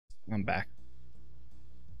I'm back.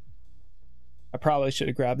 I probably should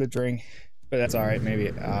have grabbed a drink, but that's all right. Maybe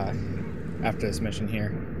after this mission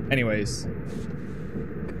here. Anyways.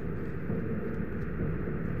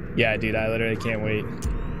 Yeah, dude, I literally can't wait.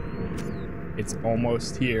 It's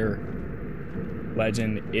almost here.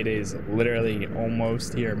 Legend, it is literally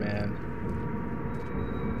almost here, man.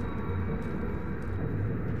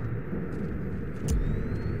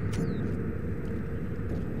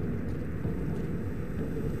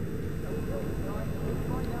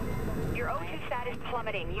 Your O2 status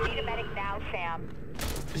plummeting. You need a medic now, Sam.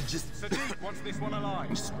 Sadiq wants this one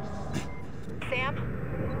alive.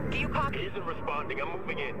 Sam, do you copy? He isn't responding. I'm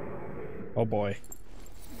moving in. Oh boy.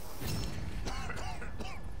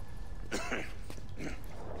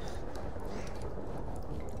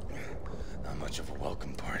 Not much of a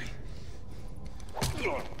welcome party.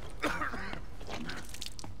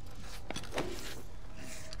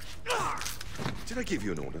 Did I give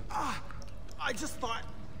you an order? I just thought.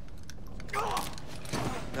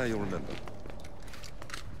 Now you'll remember.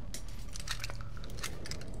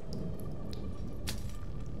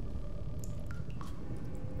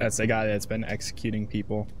 That's the guy that's been executing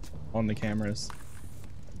people on the cameras.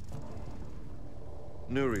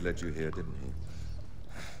 Nuri led you here, didn't he?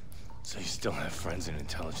 So you still have friends in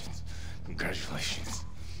intelligence. Congratulations.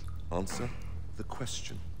 Answer the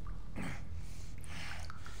question.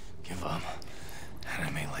 Give up, and I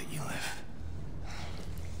may let you live.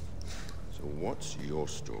 So what's your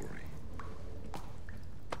story?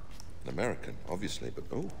 An American, obviously, but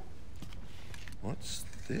oh. What's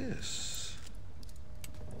this?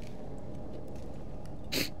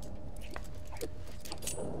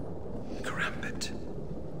 Karambit.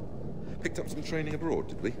 Picked up some training abroad,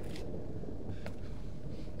 did we?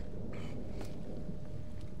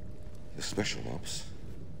 The special ops.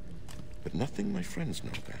 But nothing my friends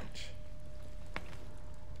know about.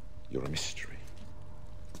 You're a mystery.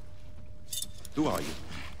 Who are you?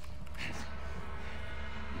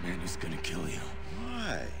 Man who's gonna kill you.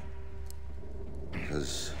 Why?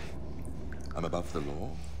 Because I'm above the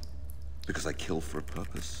law? Because I kill for a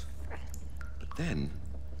purpose? But then,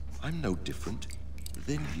 I'm no different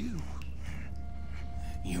than you.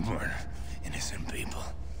 You murder innocent people.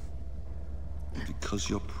 Because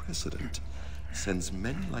your president sends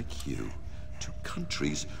men like you to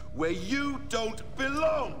countries where you don't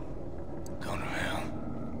belong. Go to hell.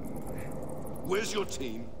 Where's your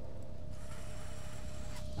team?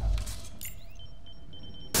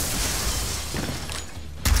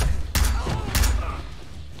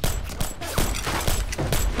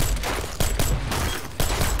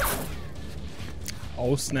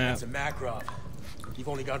 Oh snap. It's a Makarov. You've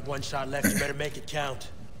only got one shot left. You better make it count.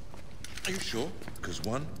 Are you sure? Because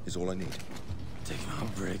one is all I need. Take him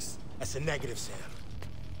out, Briggs. That's a negative, Sam.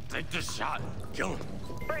 Take this shot. Kill him.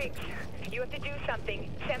 Briggs, you have to do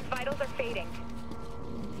something. Sam's vitals are fading.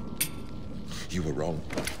 You were wrong.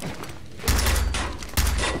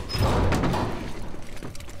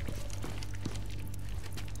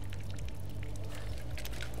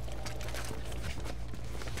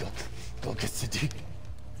 Go get Sadiq.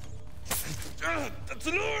 That's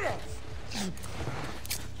an order!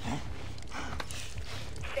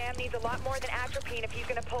 Sam needs a lot more than atropine if he's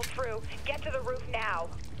gonna pull through. Get to the roof now.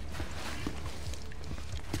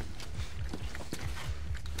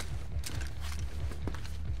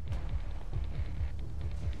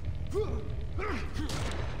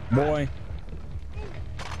 Boy.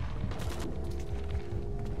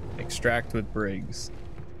 Extract with Briggs.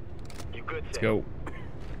 You good, Let's Sam? go.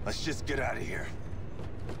 Let's just get out of here.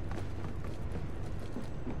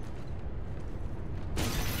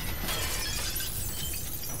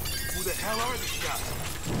 Who the hell are these guys?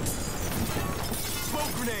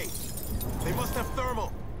 Smoke grenades! They must have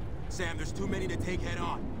thermal. Sam, there's too many to take head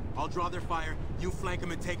on. I'll draw their fire, you flank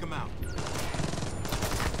them and take them out.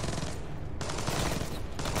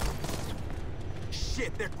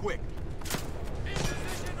 Shit, they're quick.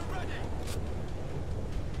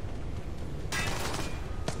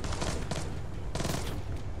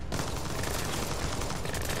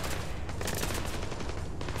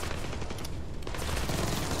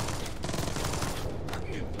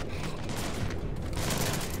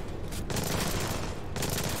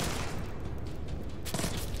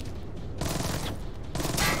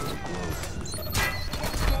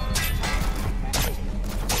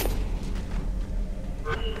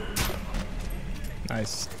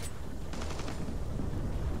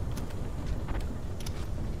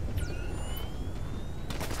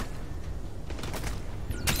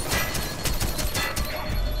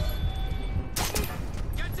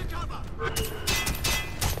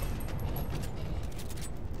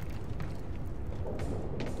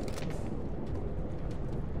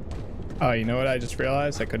 Oh, you know what I just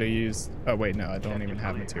realized? I could have used... Oh, wait, no, I don't even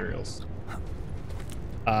have materials.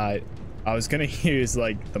 I was gonna use,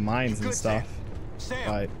 like, the mines and stuff,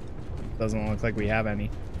 but doesn't look like we have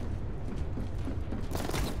any.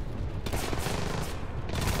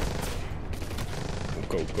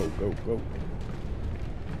 Go, go, go, go.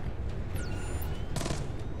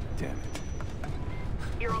 Damn it.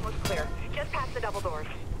 You're almost clear. Just past the double doors.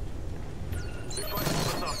 They're trying to keep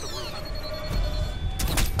us off the roof.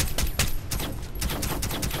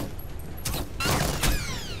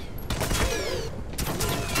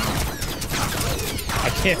 I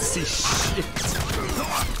can't see shit.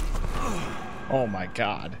 Oh my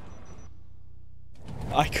god.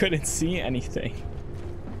 I couldn't see anything.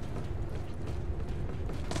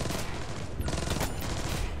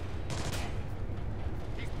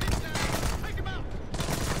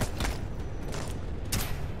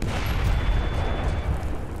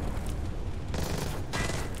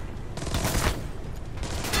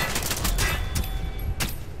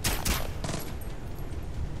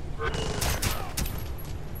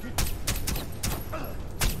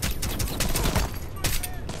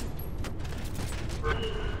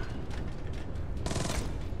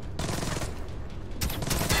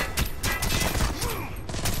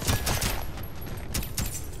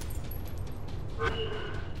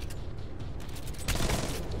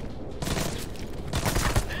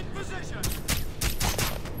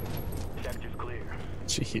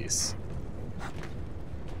 Jeez.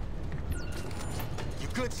 You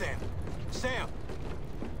good, Sam? Sam!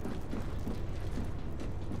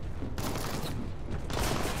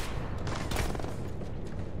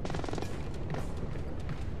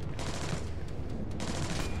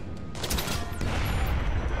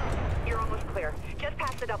 You're almost clear. Just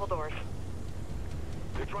past the double doors.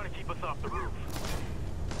 They're trying to keep us off the roof.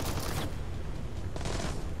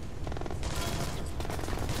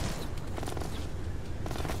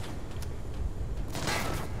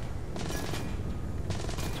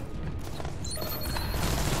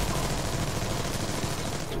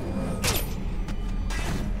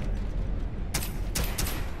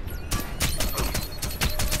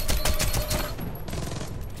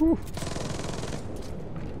 Whew.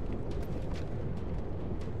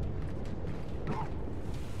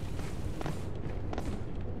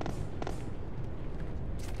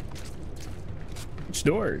 Which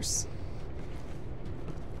doors?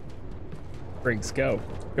 Briggs, go.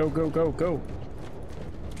 Go, go, go, go.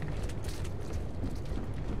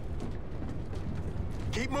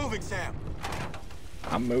 Keep moving, Sam.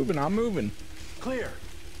 I'm moving, I'm moving. Clear.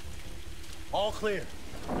 All clear.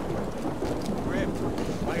 Grim,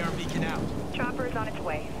 why aren't beacon out? Chopper is on its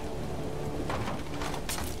way.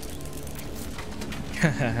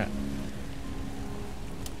 Here's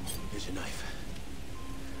your knife.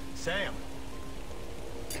 Sam!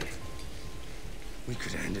 We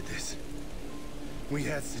could have ended this. We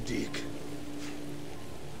had Sadiq.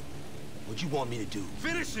 What'd you want me to do?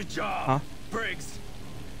 Finish the job, Huh? Briggs.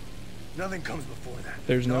 Nothing comes before that.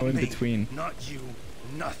 There's no Not in me, between. Not you.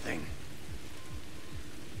 Nothing.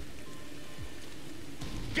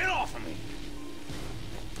 Get off of me!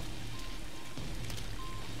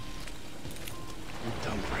 You're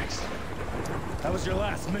done, Briggs. That was your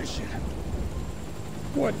last mission.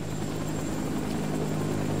 What?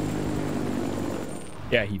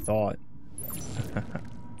 Yeah, he thought.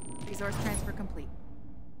 Resource transfer complete.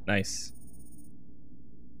 Nice.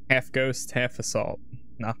 Half ghost, half assault.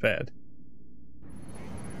 Not bad.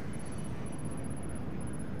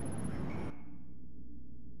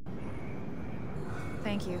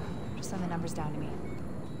 Thank you. Just send the numbers down to me.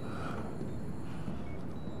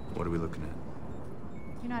 What are we looking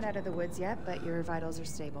at? You're not out of the woods yet, but your vitals are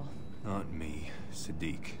stable. Not me.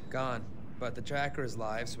 Sadiq. Gone. But the tracker is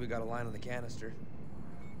live, so we got a line on the canister.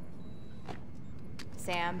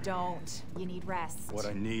 Sam, don't. You need rest. What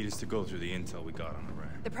I need is to go through the intel we got on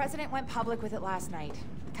Iran. The president went public with it last night.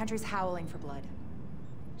 The country's howling for blood.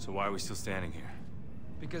 So why are we still standing here?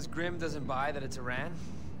 Because Grim doesn't buy that it's Iran?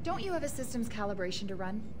 Don't you have a systems calibration to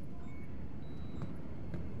run?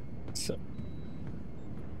 So.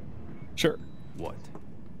 Sure. What?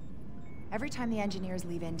 Every time the engineers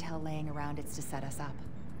leave intel laying around, it's to set us up.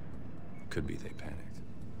 Could be they panicked.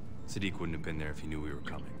 Sadiq wouldn't have been there if he knew we were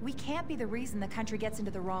coming. We can't be the reason the country gets into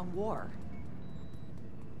the wrong war.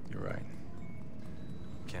 You're right.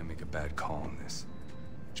 Can't make a bad call on this,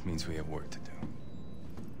 which means we have work to do.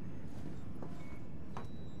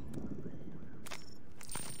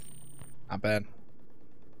 Not bad.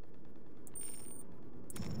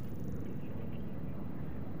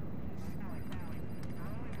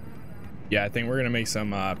 Yeah, I think we're gonna make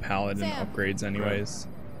some paladin Sam. upgrades anyways.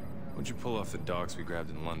 What'd you pull off the docks we grabbed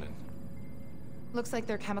in London? Looks like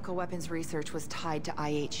their chemical weapons research was tied to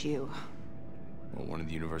IHU. Well, one of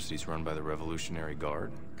the universities run by the Revolutionary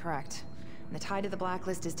Guard? Correct. And the tie to the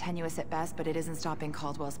blacklist is tenuous at best, but it isn't stopping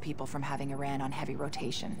Caldwell's people from having Iran on heavy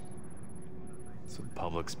rotation. So the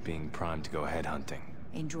public's being primed to go headhunting.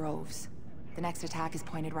 In droves. The next attack is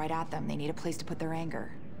pointed right at them. They need a place to put their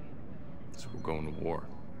anger. So we're going to war.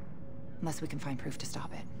 Unless we can find proof to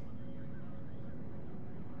stop it.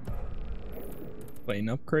 Plane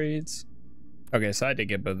upgrades. Okay, so I did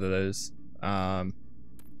get both of those.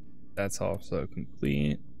 That's also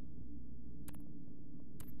complete.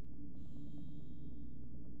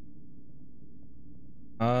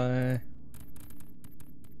 I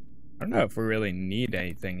don't know if we really need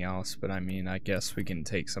anything else, but I mean, I guess we can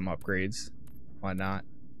take some upgrades. Why not?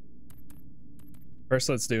 First,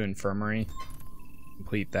 let's do infirmary.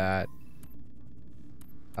 Complete that.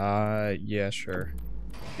 Yeah, sure.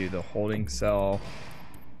 Do the holding cell.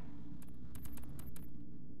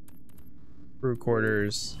 Crew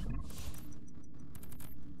quarters.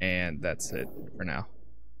 And that's it for now.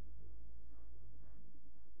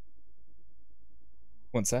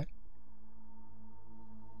 One sec.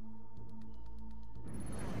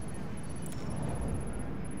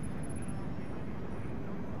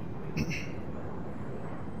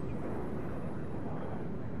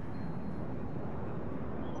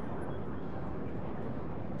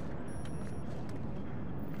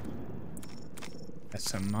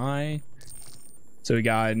 SMI. So we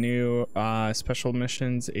got a new special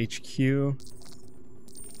missions HQ.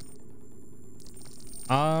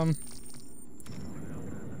 All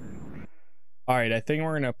right, I think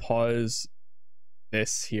we're gonna pause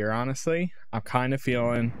this here. Honestly, I'm kind of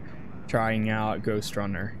feeling trying out Ghost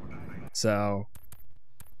Runner, so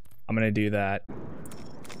I'm gonna do that.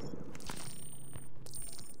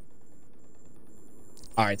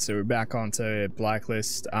 All right, so we're back onto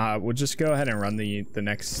Blacklist. We'll just go ahead and run the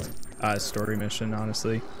next story mission,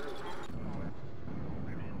 honestly.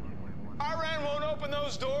 Iran won't open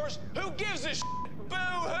those doors. Who gives a shit?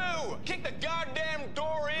 Boo-hoo! Kick the goddamn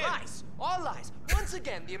door in. Lies! All lies! Once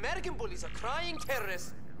again, the American bullies are crying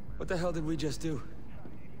terrorists. What the hell did we just do?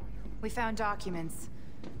 We found documents.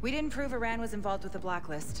 We didn't prove Iran was involved with the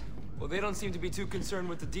blacklist. Well, they don't seem to be too concerned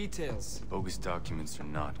with the details. Bogus documents or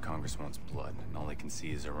not, Congress wants blood, and all they can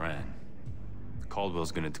see is Iran.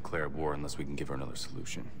 Caldwell's gonna declare war unless we can give her another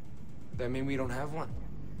solution. That mean we don't have one?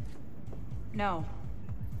 No.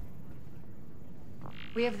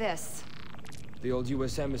 We have this. The old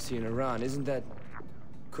U.S. Embassy in Iran, isn't that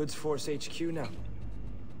Quds Force HQ now?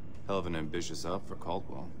 Hell of an ambitious op for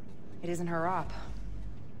Caldwell. It isn't her op.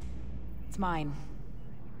 It's mine.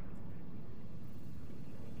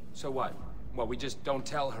 So what? What, we just don't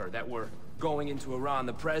tell her that we're going into Iran,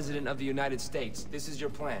 the President of the United States? This is your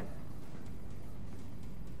plan?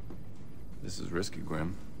 This is risky,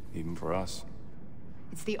 Grim. Even for us.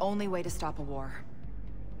 It's the only way to stop a war.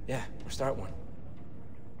 Yeah, or start one.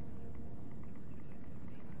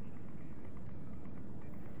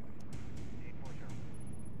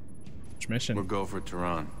 Which mission? We're go for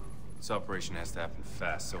Tehran. This operation has to happen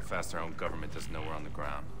fast, so fast our own government doesn't know we're on the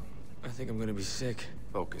ground. I think I'm gonna be sick.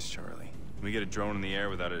 Focus, Charlie. Can we get a drone in the air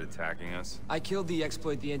without it attacking us? I killed the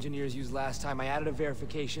exploit the engineers used last time. I added a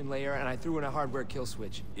verification layer, and I threw in a hardware kill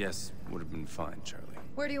switch. Yes, would have been fine, Charlie.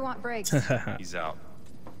 Where do you want breaks? He's out.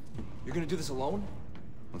 You're gonna do this alone?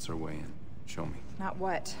 What's our way in? Show me. Not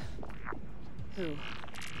what. Who?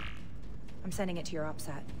 I'm sending it to your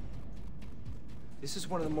OPSAT. This is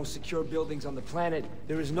one of the most secure buildings on the planet.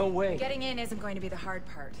 There is no way. Getting in isn't going to be the hard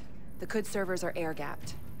part. The CUD servers are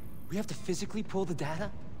air-gapped. We have to physically pull the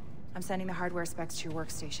data? I'm sending the hardware specs to your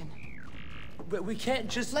workstation. But we can't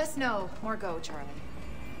just... Less know, more go, Charlie.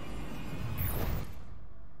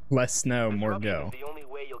 Less know, more Disruption go. is the only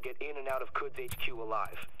way you'll get in and out of Quds HQ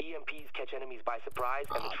alive. EMPs catch enemies by surprise,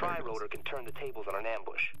 and the tri-rotor can turn the tables on an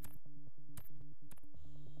ambush.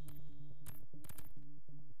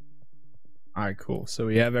 All right, cool. So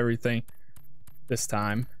we have everything this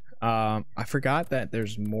time. I forgot that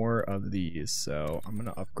there's more of these, so I'm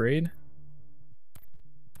gonna upgrade.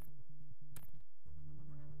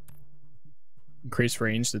 Increase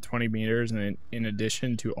range to 20 meters, and in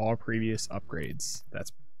addition to all previous upgrades.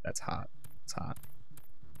 That's hot. It's hot.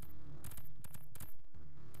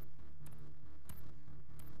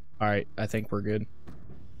 All right, I think we're good.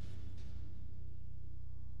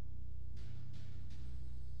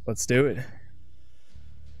 Let's do it.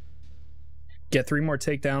 Get 3 more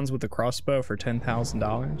takedowns with the crossbow for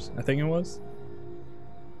 $10,000. I think it was.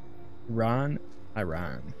 Iran.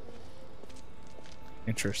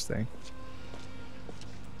 Interesting.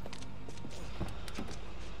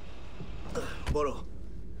 Boro,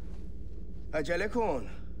 عجله کن.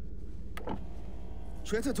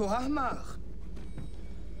 چته تو احمق؟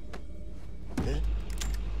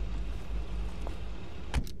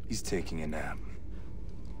 He's taking a nap.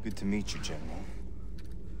 Good to meet you, General.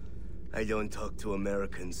 I don't talk to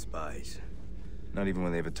American spies. Not even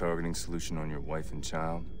when they have a targeting solution on your wife and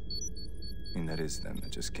child? I mean, that is them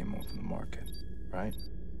that just came home from the market, right?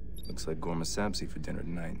 Looks like Gorma Sabzi for dinner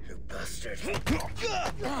tonight. You bastard.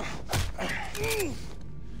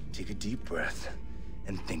 Take a deep breath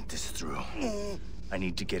and think this through. I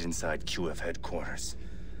need to get inside QF headquarters.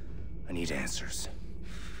 I need answers.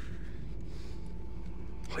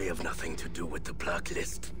 We have nothing to do with the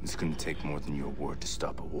blacklist. It's gonna take more than your word to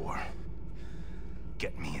stop a war.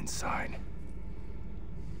 Get me inside.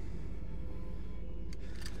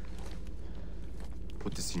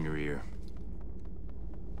 Put this in your ear.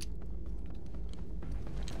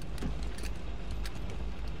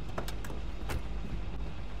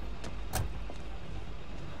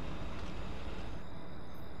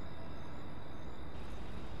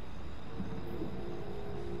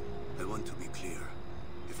 I want to be clear.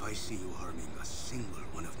 If I see you harming a single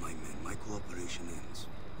one of my men, my cooperation ends.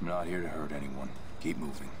 I'm not here to hurt anyone. Keep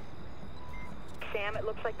moving. Sam, it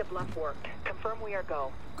looks like the bluff worked. Confirm we are go.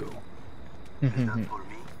 Go. Is that for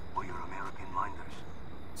me or your American minders?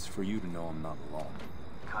 It's for you to know I'm not alone.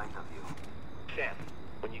 Kind of you. Sam,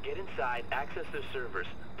 when you get inside, access their servers.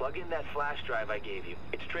 Plug in that flash drive I gave you.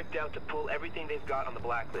 It's tricked out to pull everything they've got on the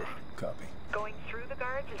blacklist. Copy. Going through the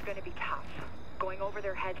guards is going to be tough. Going over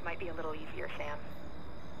their heads might be a little easier, Sam.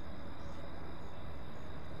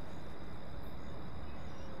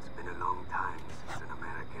 It's been a long time since an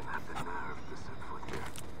American had the nerve to set foot here.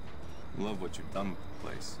 Love what you've done with the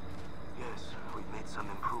place. Yes, we've made some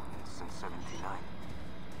improvements since '79.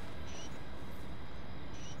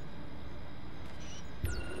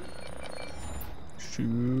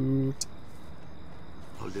 Shoot.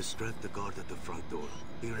 I'll distract the guard at the front door.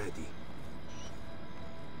 Be ready.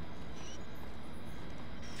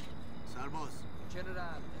 سرباز.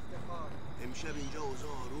 جنرال افتخار. امشب اینجا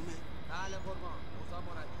اوضاع آرومه؟ بله قربان. اوضاع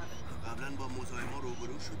مرتبه. قبلا با مزاحما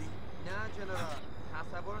روبرو شدیم؟ نه جنرال.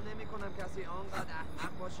 تصور نمی‌کنم کسی آنقدر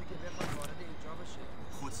احمق باشه که بخواد وارد اینجا بشه.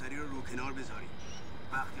 خودسری رو کنار بذارید.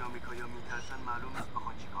 وقتی آمریکایی‌ها میترسن معلوم نیست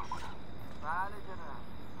بخوان چیکار کنن. بله جنرال.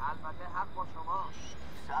 البته حق با شما.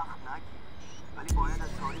 سخت نگیر. ولی باید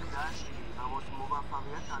از تاریخ درس بگیری و واسه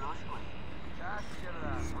موفقیت تلاش کنی. چشم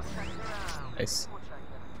جنرال.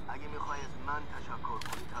 متشکرم. اگه میخوای از من تشکر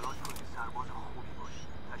کنی تلاش کنی سرباز خوبی باشی.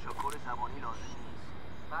 تشکر زبانی لازم نیست.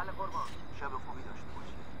 بله قربان. شب خوبی داشته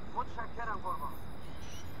باشی. متشکرم قربان.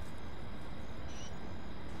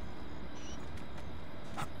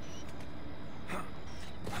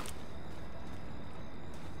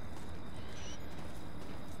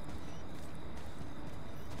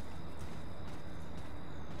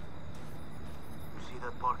 See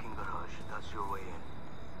that parking garage? That's your way in.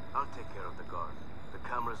 I'll take care of the guard. The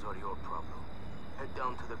cameras are your problem. Head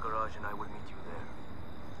down to the garage and I will meet you there.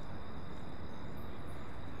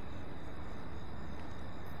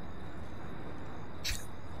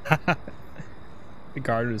 The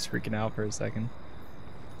guard was freaking out for a second.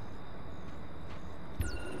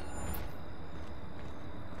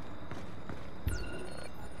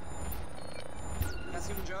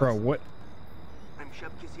 Bro, what?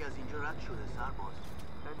 امشب کسی از اینجا رد شده سرباز.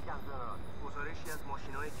 گزارشی از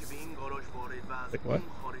ماشینایی که به این گاراژ وارد و از اون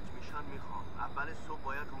خارج میشن میخوام. اول صبح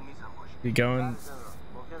باید رو میزم باشه. You going?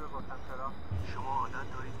 شما عادت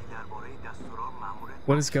دارید که درباره دستورات مأموریت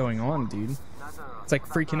What is going on, dude? It's like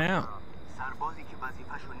freaking out. سربازی که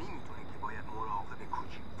وظیفه‌شو نمیتونه که باید مراقب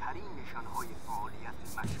کوچکترین نشانهای فعالیت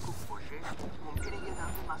مشکوک باشه ممکنه یه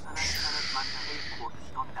دفعه مثلا سر از منطقه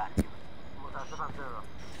کردستان در بیاد. متاسفم جنرال.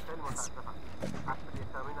 خیلی متاسفم. حتی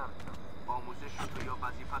بهترین نرسیدم. آموزش تو یا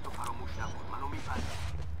وظیفتو فراموش نکن. منو میپذیری.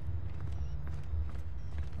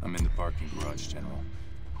 I'm in the parking garage, General.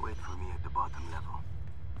 Wait for me at the bottom level.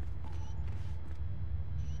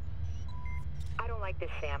 I don't like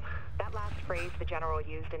this, Sam. That last phrase the general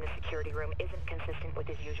used in the security room isn't consistent with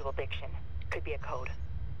his usual diction. Could be a code.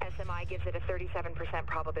 SMI gives it a 37%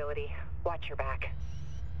 probability. Watch your back.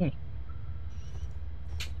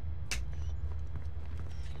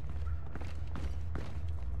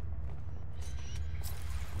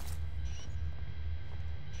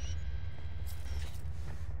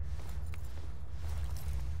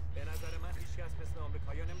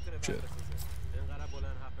 Shit.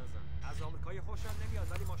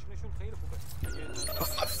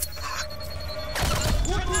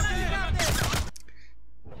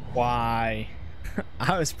 Why?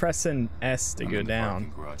 I was pressing S to go down.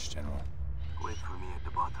 Garage, General. Wait for me at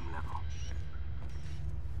the bottom level.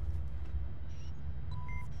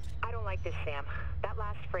 like this, Sam. That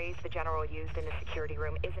last phrase the General used in the security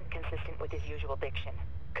room isn't consistent with his usual diction.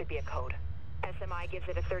 Could be a code. SMI gives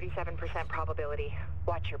it a 37% probability.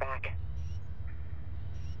 Watch your back.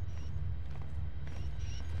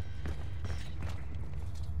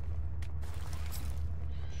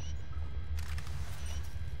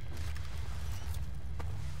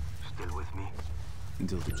 Still with me?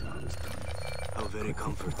 Until the job is done. How very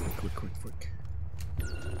comforting. Quick.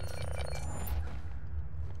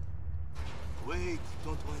 Wait,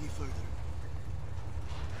 don't go any further.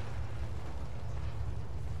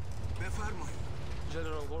 بفرمایید.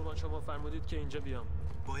 جنرال قربان شما فرمودید که اینجا بیام.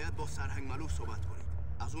 باید با سرهنگ ملوف صحبت کنید.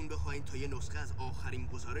 از اون بخواین تا یه نسخه از آخرین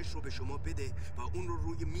گزارش رو به شما بده و اون رو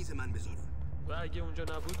روی میز من بذاره. و اگه اونجا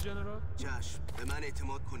نبود جنرال؟ چشم، به من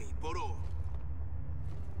اعتماد کنید. برو.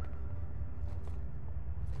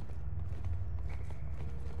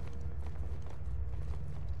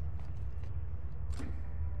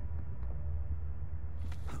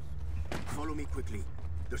 Follow me quickly.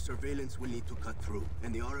 The surveillance will need to cut through, and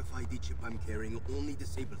the RFID chip I'm carrying only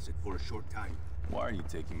disables it for a short time. Why are you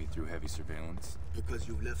taking me through heavy surveillance? Because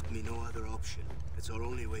you've left me no other option. It's our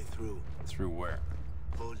only way through. Through where?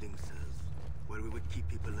 Holding cells, where we would keep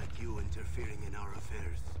people like you interfering in our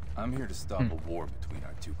affairs. I'm here to stop a war between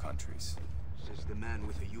our two countries. Says the man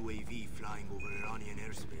with a UAV flying over Iranian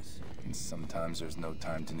airspace. And sometimes there's no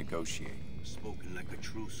time to negotiate. Spoken like a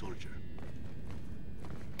true soldier.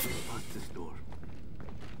 Past this door.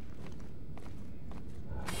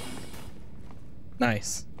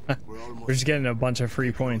 Nice. We're just getting a bunch of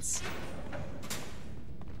free points.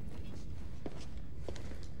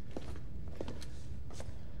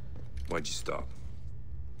 Why'd you stop?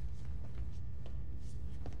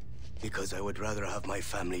 Because I would rather have my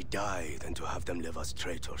family die than to have them live as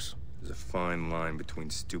traitors. There's a fine line between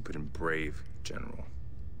stupid and brave, General.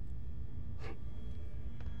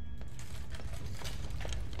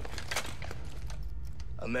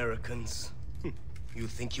 Americans, you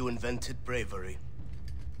think you invented bravery?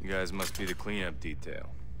 You guys must be the cleanup detail.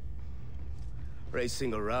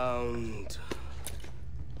 Racing around,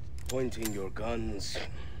 pointing your guns,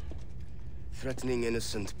 threatening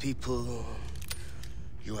innocent people.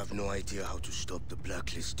 You have no idea how to stop the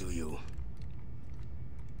blacklist, do you?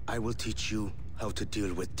 I will teach you how to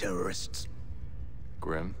deal with terrorists.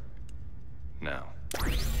 Grim? Now.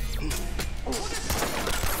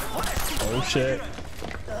 Oh shit.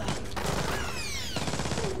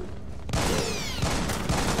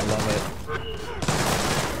 I love it.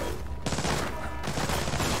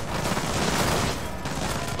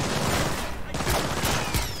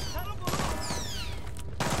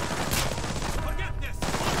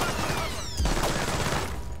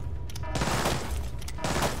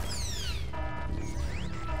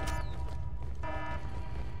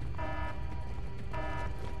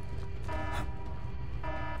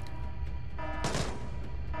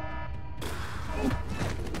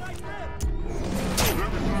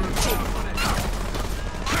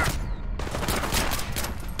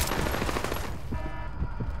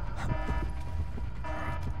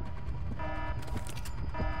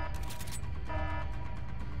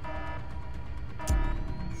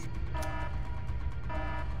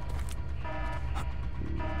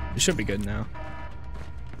 It should be good now.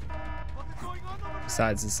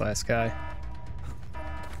 Besides this last guy.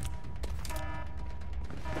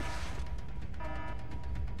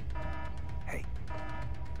 Hey.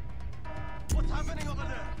 What's happening over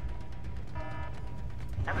there?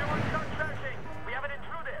 Everyone start searching. We have an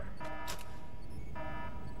intruder.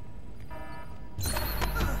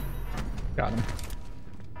 Got him.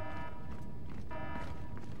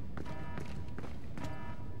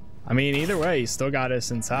 I mean, either way, he still got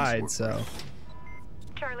us inside, so.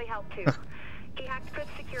 Charlie helped too. He hacked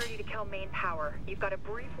crypt security to kill main power. You've got a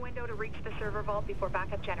brief window to reach the server vault before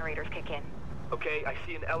backup generators kick in. Okay, I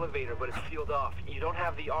see an elevator, but it's sealed off. You don't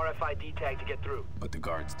have the RFID tag to get through. But the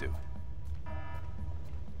guards do.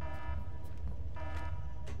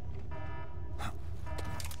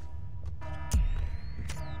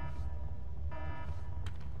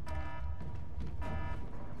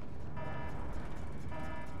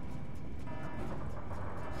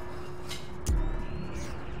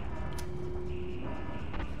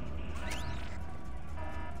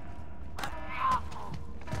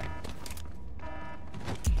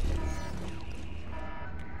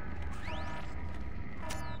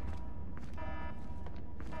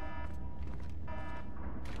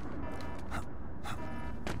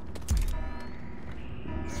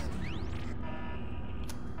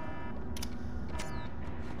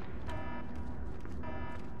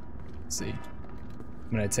 See,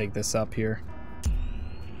 I'm gonna take this up here.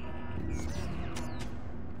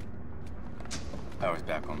 Power's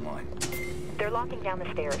back online. They're locking down the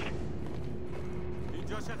stairs.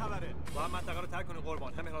 اینجا چه خبره؟ باید منطقه رو ترک کنی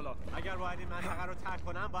قربان. همین حالا. اگر باید این منطقه رو ترک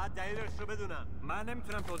کنم باید دلیلش رو بدونم. من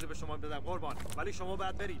نمیتونم توضیح به شما بدم قربان. ولی شما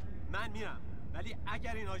باید برید. من میرم. ولی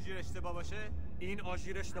اگر این آژیر اشتباه باشه، این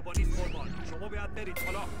آژیر اشتباه نیست قربان. شما باید برید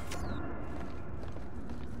حالا.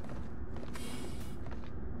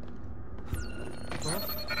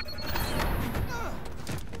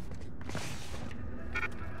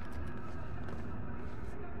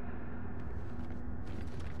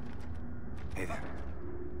 Hey there.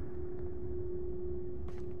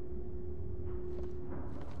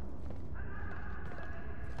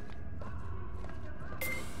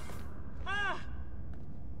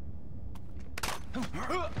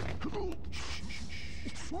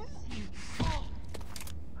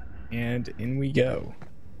 And in we go.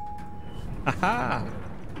 Aha!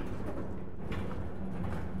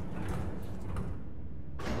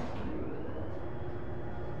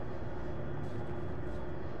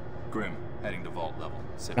 Grim, heading to vault level.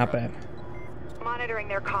 Sit Not right. bad. Monitoring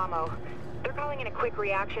their commo. They're calling in a quick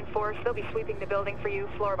reaction force. They'll be sweeping the building for you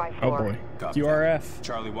floor by Oh floor. boy. Copy QRF. that.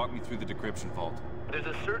 Charlie, walk me through the decryption vault. There's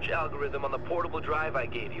a search algorithm on the portable drive I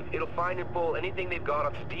gave you. It'll find and pull anything they've got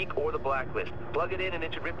on Steak or the Blacklist. Plug it in and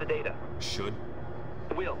it should rip the data. Should?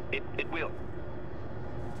 It will. It will.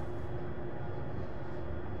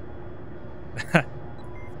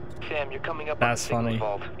 Sam, you're coming up That's on the funny.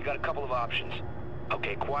 signal vault. You got a couple of options.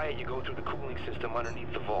 Okay, quiet, you go through the cooling system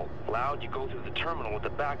underneath the vault. Loud, you go through the terminal at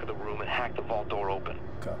the back of the room and hack the vault door open.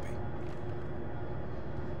 Copy.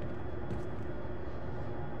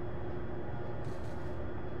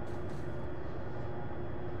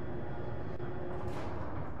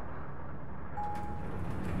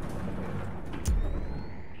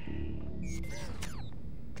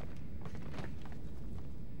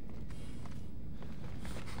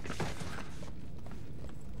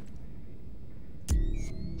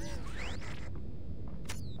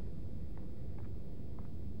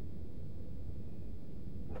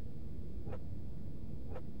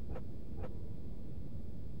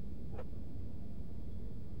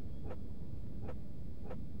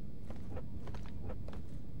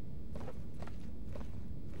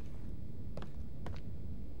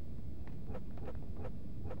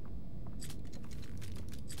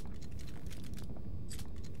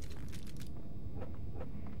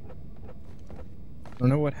 I don't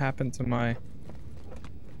know what happened to my...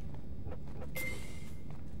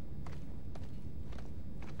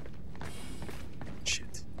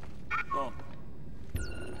 Shit. Oh.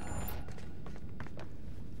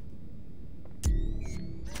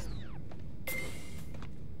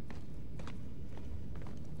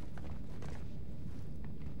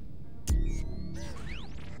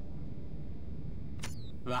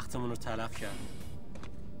 وقتمون رو تلف کرد.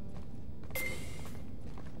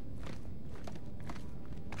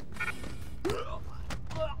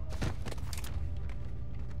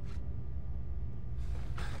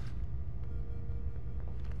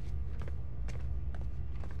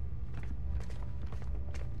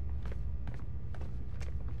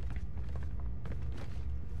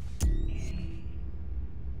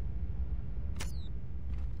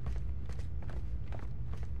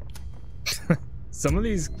 Some of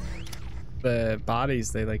these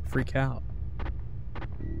bodies, they like freak out.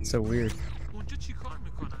 So weird. اونجا چیکار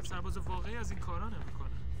میکنن؟ سرباز واقعی از این کارا نمیکنن.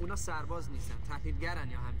 اونا سرباز نیستن، تحلیلگرن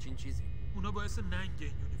یا همچین چیزی. اونا باعث ننگ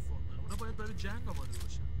این یونیفرمن. اونا باید برای جنگ آماده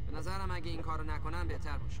باشن. به نظرم اگه این کارو نکنن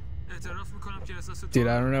بهتر باشه. اعتراف میکنم که احساس Dude,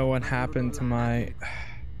 I don't know what happened to my...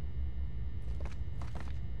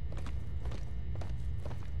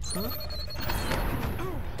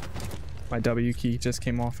 My W key just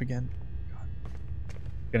came off again. God.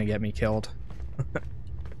 Gonna get me killed.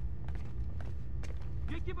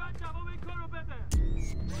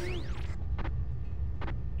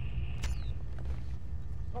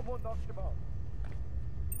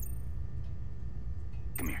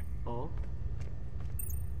 Come here. Oh?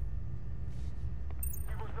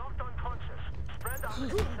 He was knocked unconscious. Spread out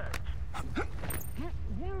his search.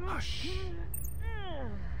 Hush.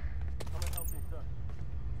 Come and help me, sir.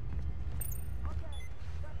 Okay,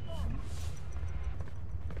 let's go.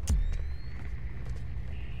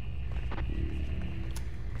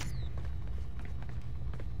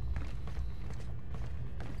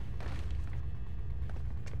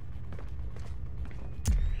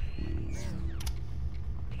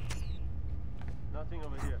 Nothing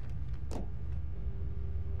over here.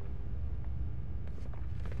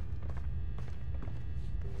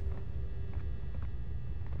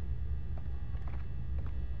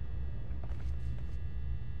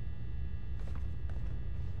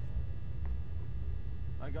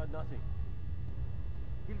 I got nothing.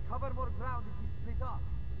 We'll cover more ground if we split up.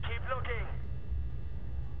 Keep looking.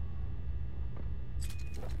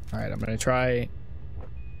 All right, I'm gonna try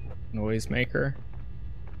noisemaker.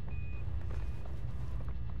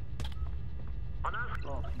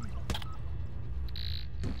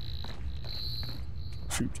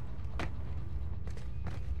 Shoot.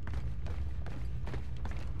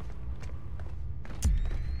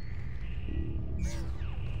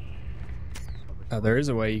 Oh, there is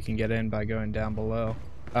a way you can get in by going down below.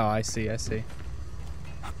 Oh, I see, I see.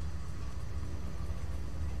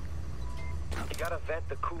 You gotta vent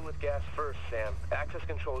the coolant gas first, Sam. Access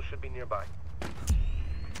controls should be nearby.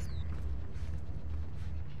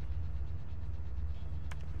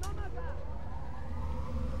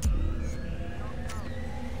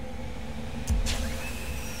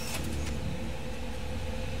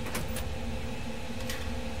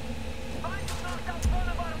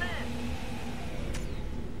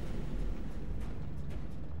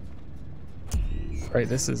 Right,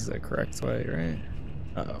 this is the correct way, right?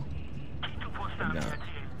 Uh-oh. No.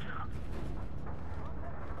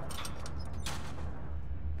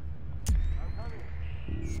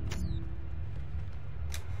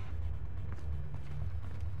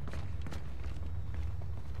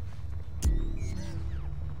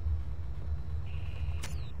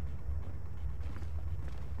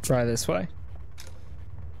 Try this way.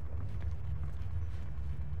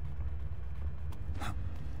 Do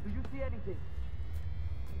you see anything?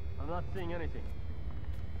 I'm not seeing anything.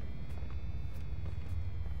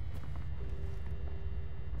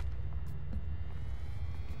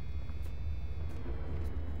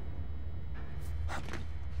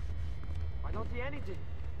 I don't see anything.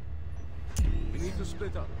 We need to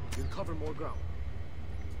split up. We'll cover more ground.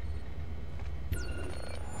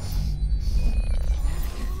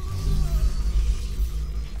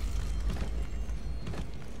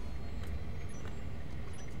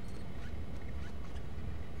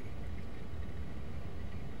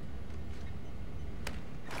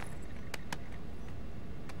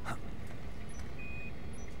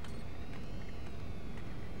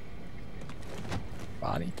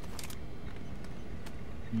 Body.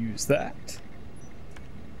 Use that.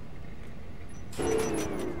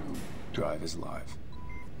 Drive is live.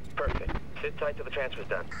 Perfect. Sit tight till the transfer's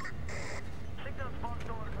done. Signals box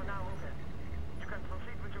doors are now open. You can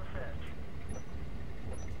proceed with your search.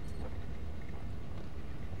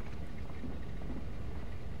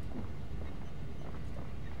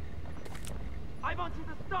 I want you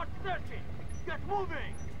to start searching. Get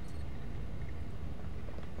moving.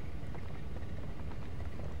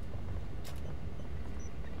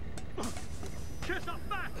 Kiss up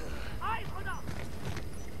back! Eyes on up.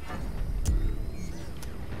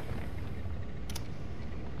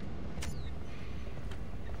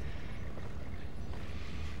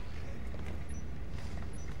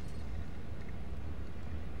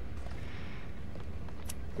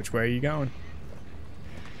 Which way are you going?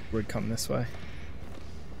 Would come this way.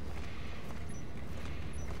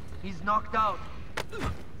 He's knocked out.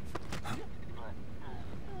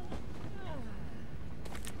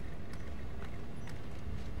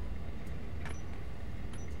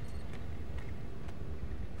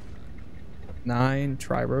 Nine,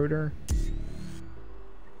 tri-rotor.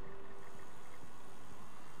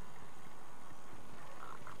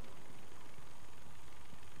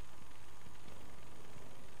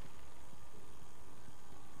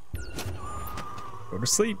 Go to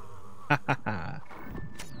sleep.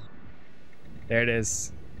 There it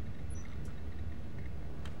is.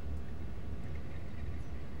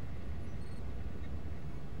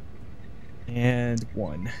 And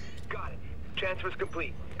one. Got it. Transfer's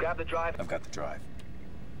complete. Grab the drive. I've got the drive.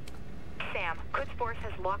 Sam, Kutz's force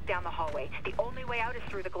has locked down the hallway. The only way out is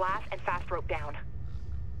through the glass and fast rope down.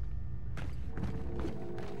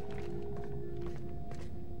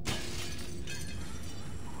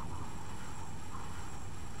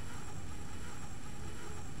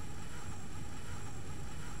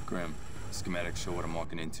 Grim, schematics show what I'm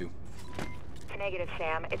walking into. Negative,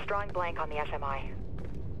 Sam. It's drawing blank on the SMI.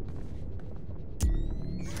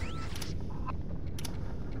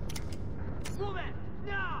 Move it!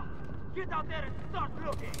 Now! Get out there and start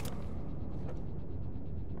looking!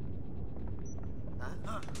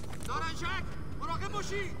 نارنجک مراقب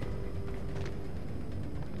باشید.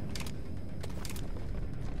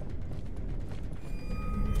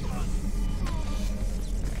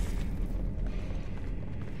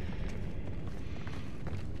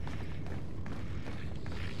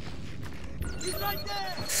 He's right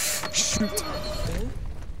there! Shoot.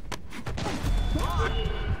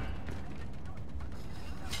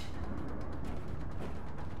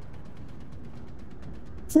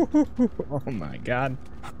 Oh my god.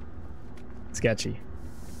 sketchy.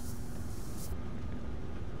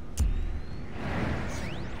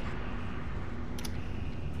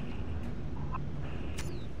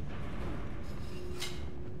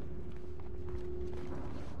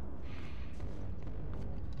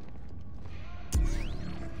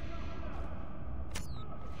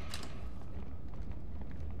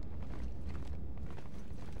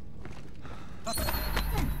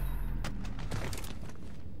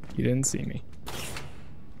 You didn't see me.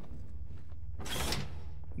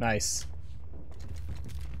 Nice.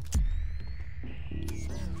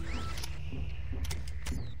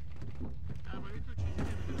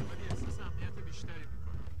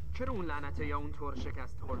 چرا اون لعنته یا اون طور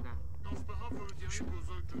شکست خوردن؟ نخبه‌ها ورودی‌های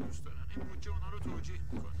بزرگ رو دوست دارن. این موجه اونا رو توجیه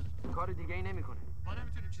میکنه. کار دیگه ای نمیکنه. ما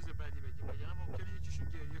نمیتونیم چیز بدی بگیم وگرنه ممکنه یکیشون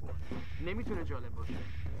گریه کنه. نمیتونه جالب باشه.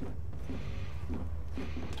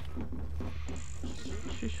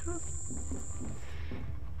 چی شد؟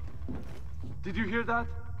 Did you hear that?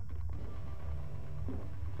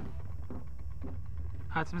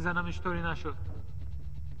 حد میزنم اینطوری نشد.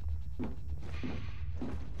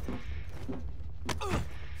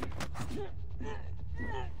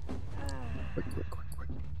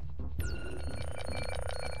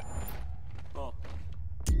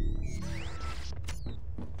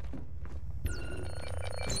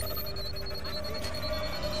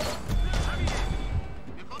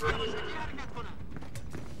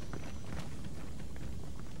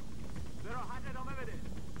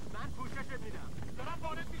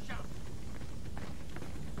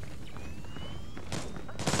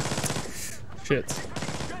 Shit.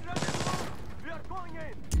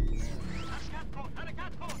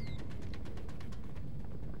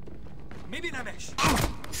 میبینمش.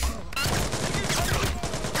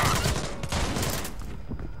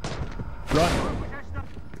 Run.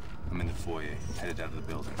 I'm in the foyer, headed out of the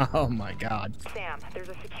building. Oh my god. Sam, there's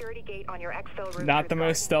a security gate on your exfil route. Not the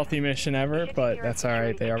most stealthy mission ever, but that's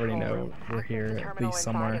alright. They already know we're here at least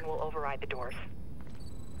somewhere. And we'll override the doors.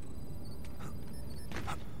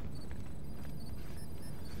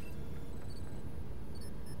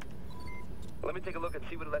 Let me take a look and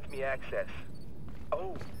see what it lets me access.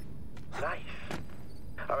 Oh, nice.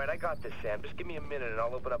 All right, I got this, Sam. Just give me a minute and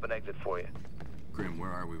I'll open up an exit for you. Grim,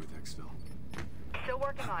 where are we with Exfil? Still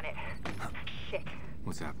working on it. Shit.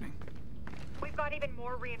 What's happening? We've got even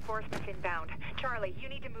more reinforcements inbound. Charlie, you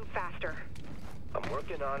need to move faster. I'm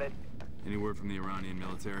working on it. Any word from the Iranian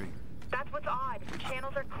military? That's what's odd.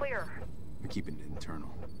 Channels are clear. We're keeping it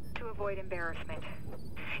internal. To avoid embarrassment.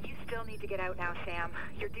 You still need to get out now, Sam.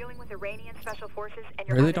 You're dealing with Iranian special forces and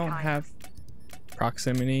you're really don't have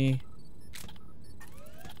proximity.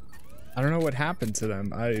 I don't know what happened to them.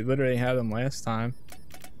 I literally had them last time.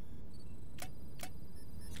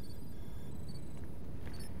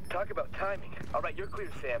 Talk about timing. All right, you're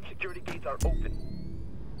clear, Sam. Security gates are open.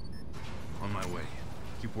 On my way.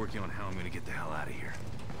 Keep working on how I'm gonna get the hell out of here.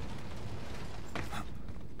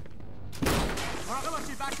 مراقب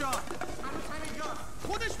باشید بچه‌ها. هنوز همینجا.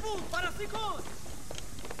 خودش بود. بررسی کن.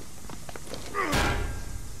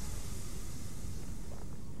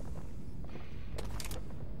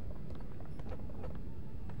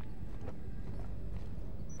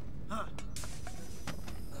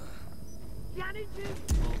 یعنی چی؟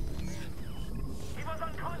 He was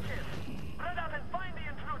unconscious. Spread out and find the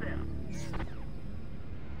intruder.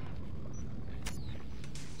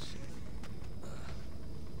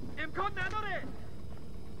 امکان نداره.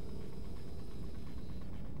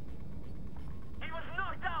 He was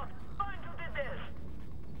knocked out. Find who did this.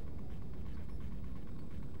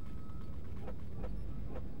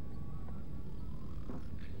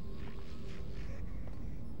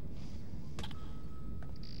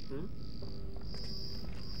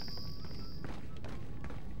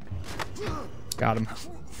 Got him.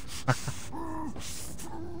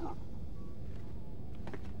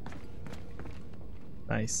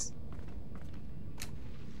 Nice.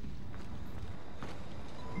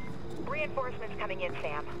 Reinforcements coming in,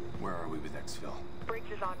 Sam. Where are we with Exfil? Briggs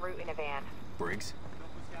is en route in a van. Briggs?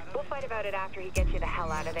 We'll fight about it after he gets you the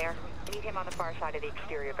hell out of there. Meet him on the far side of the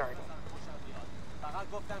exterior garden.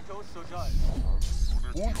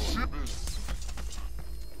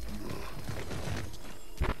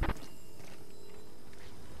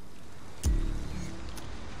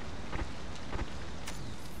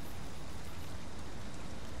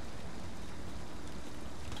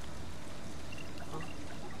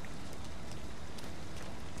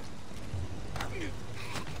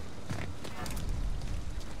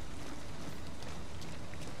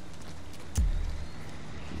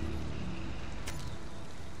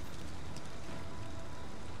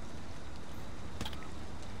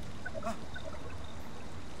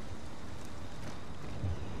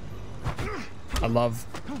 I love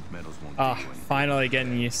finally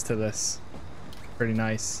getting used to this. Pretty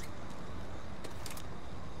nice.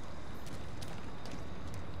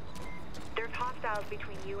 There's hostiles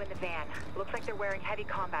between you and the van. Looks like they're wearing heavy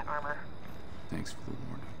combat armor. Thanks for the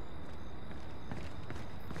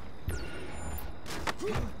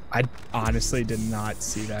warning. I honestly did not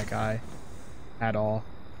see that guy at all.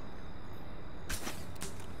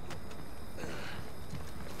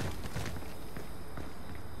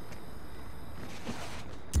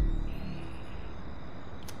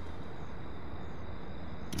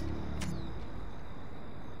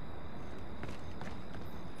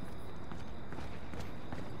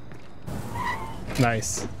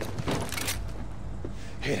 Nice.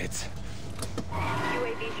 Hit it.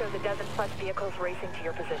 UAV shows a dozen plus vehicles racing to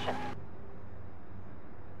your position.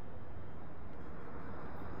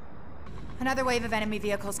 Another wave of enemy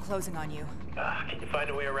vehicles closing on you. Can you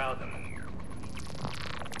find a way around them?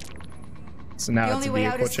 So now the it's only a way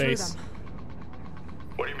out vehicle is through chase. them.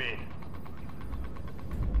 What do you mean?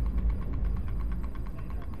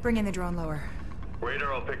 Bring in the drone lower.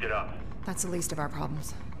 Radar will pick it up. That's the least of our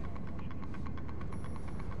problems.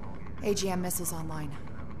 AGM missiles online.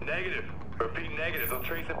 Negative. Repeat negative. They'll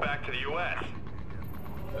trace it back to the U.S.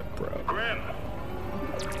 Bro. Grim!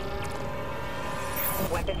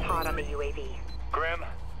 Weapons hot on the UAV. Grim,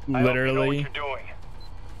 Literally. I hope you know what you're doing.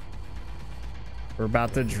 We're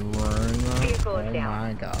about to drone. Vehicle is Oh down.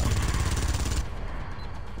 my god.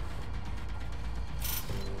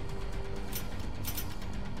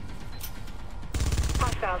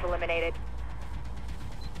 Hostiles eliminated.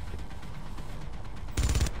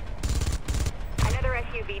 Another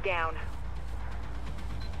SUV down.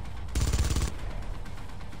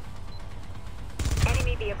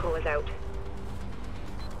 Enemy vehicle is out.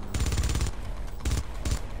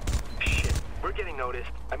 Shit, we're getting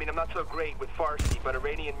noticed. I mean, I'm not so great with Farsi, but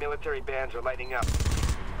Iranian military bands are lighting up.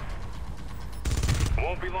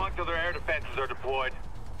 Won't be long till their air defenses are deployed.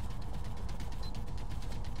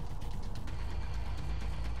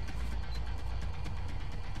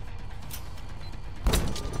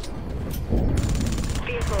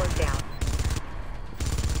 Vehicle is down.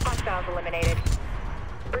 Hostiles eliminated.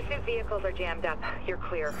 Pursuit vehicles are jammed up. You're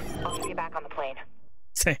clear. I'll see you back on the plane.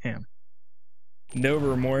 Damn. No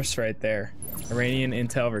remorse right there. Iranian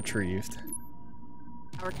intel retrieved.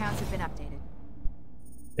 Our counts have been updated.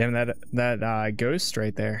 Damn, that ghost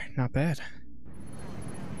right there. Not bad.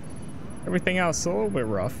 Everything else a little bit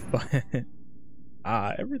rough, but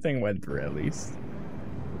everything went through at least.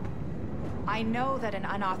 I know that an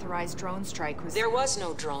unauthorized drone strike was... There was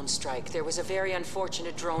no drone strike. There was a very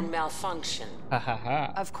unfortunate drone malfunction. Ha ha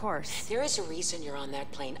ha. Of course. There is a reason you're on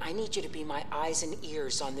that plane. I need you to be my eyes and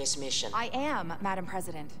ears on this mission. I am, Madam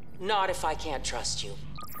President. Not if I can't trust you.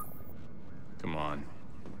 Come on.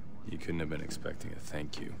 You couldn't have been expecting a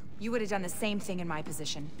thank you. You would have done the same thing in my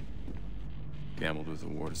position. Gambled with a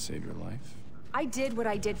war to save your life? I did what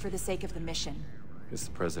I did for the sake of the mission. Guess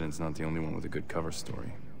the president's not the only one with a good cover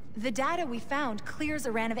story. The data we found clears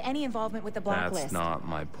Iran of any involvement with the blacklist. That's not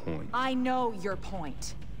my point. I know your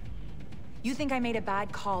point. You think I made a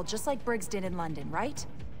bad call, just like Briggs did in London, right?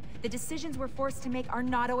 The decisions we're forced to make are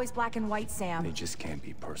not always black and white, Sam. They just can't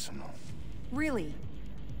be personal. Really?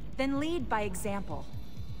 Then lead by example.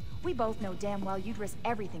 We both know damn well you'd risk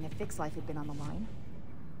everything if Vic's life had been on the line.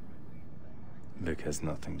 Vic has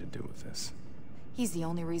nothing to do with this. He's the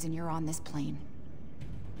only reason you're on this plane.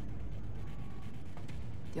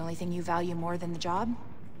 The only thing you value more than the job?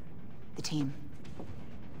 The team.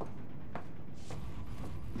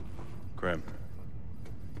 Grim.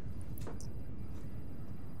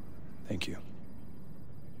 Thank you.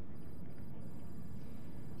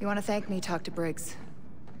 You want to thank me, talk to Briggs.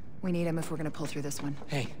 We need him if we're gonna pull through this one.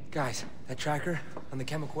 Hey, guys, that tracker on the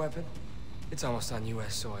chemical weapon, it's almost on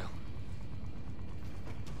U.S. soil.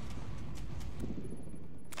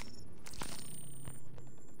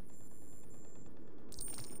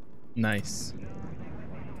 Nice.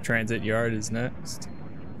 Transit yard is next.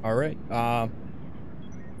 All right.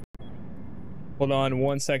 Hold on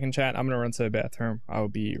 1 second, chat. I'm gonna run to the bathroom. I'll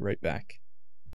be right back.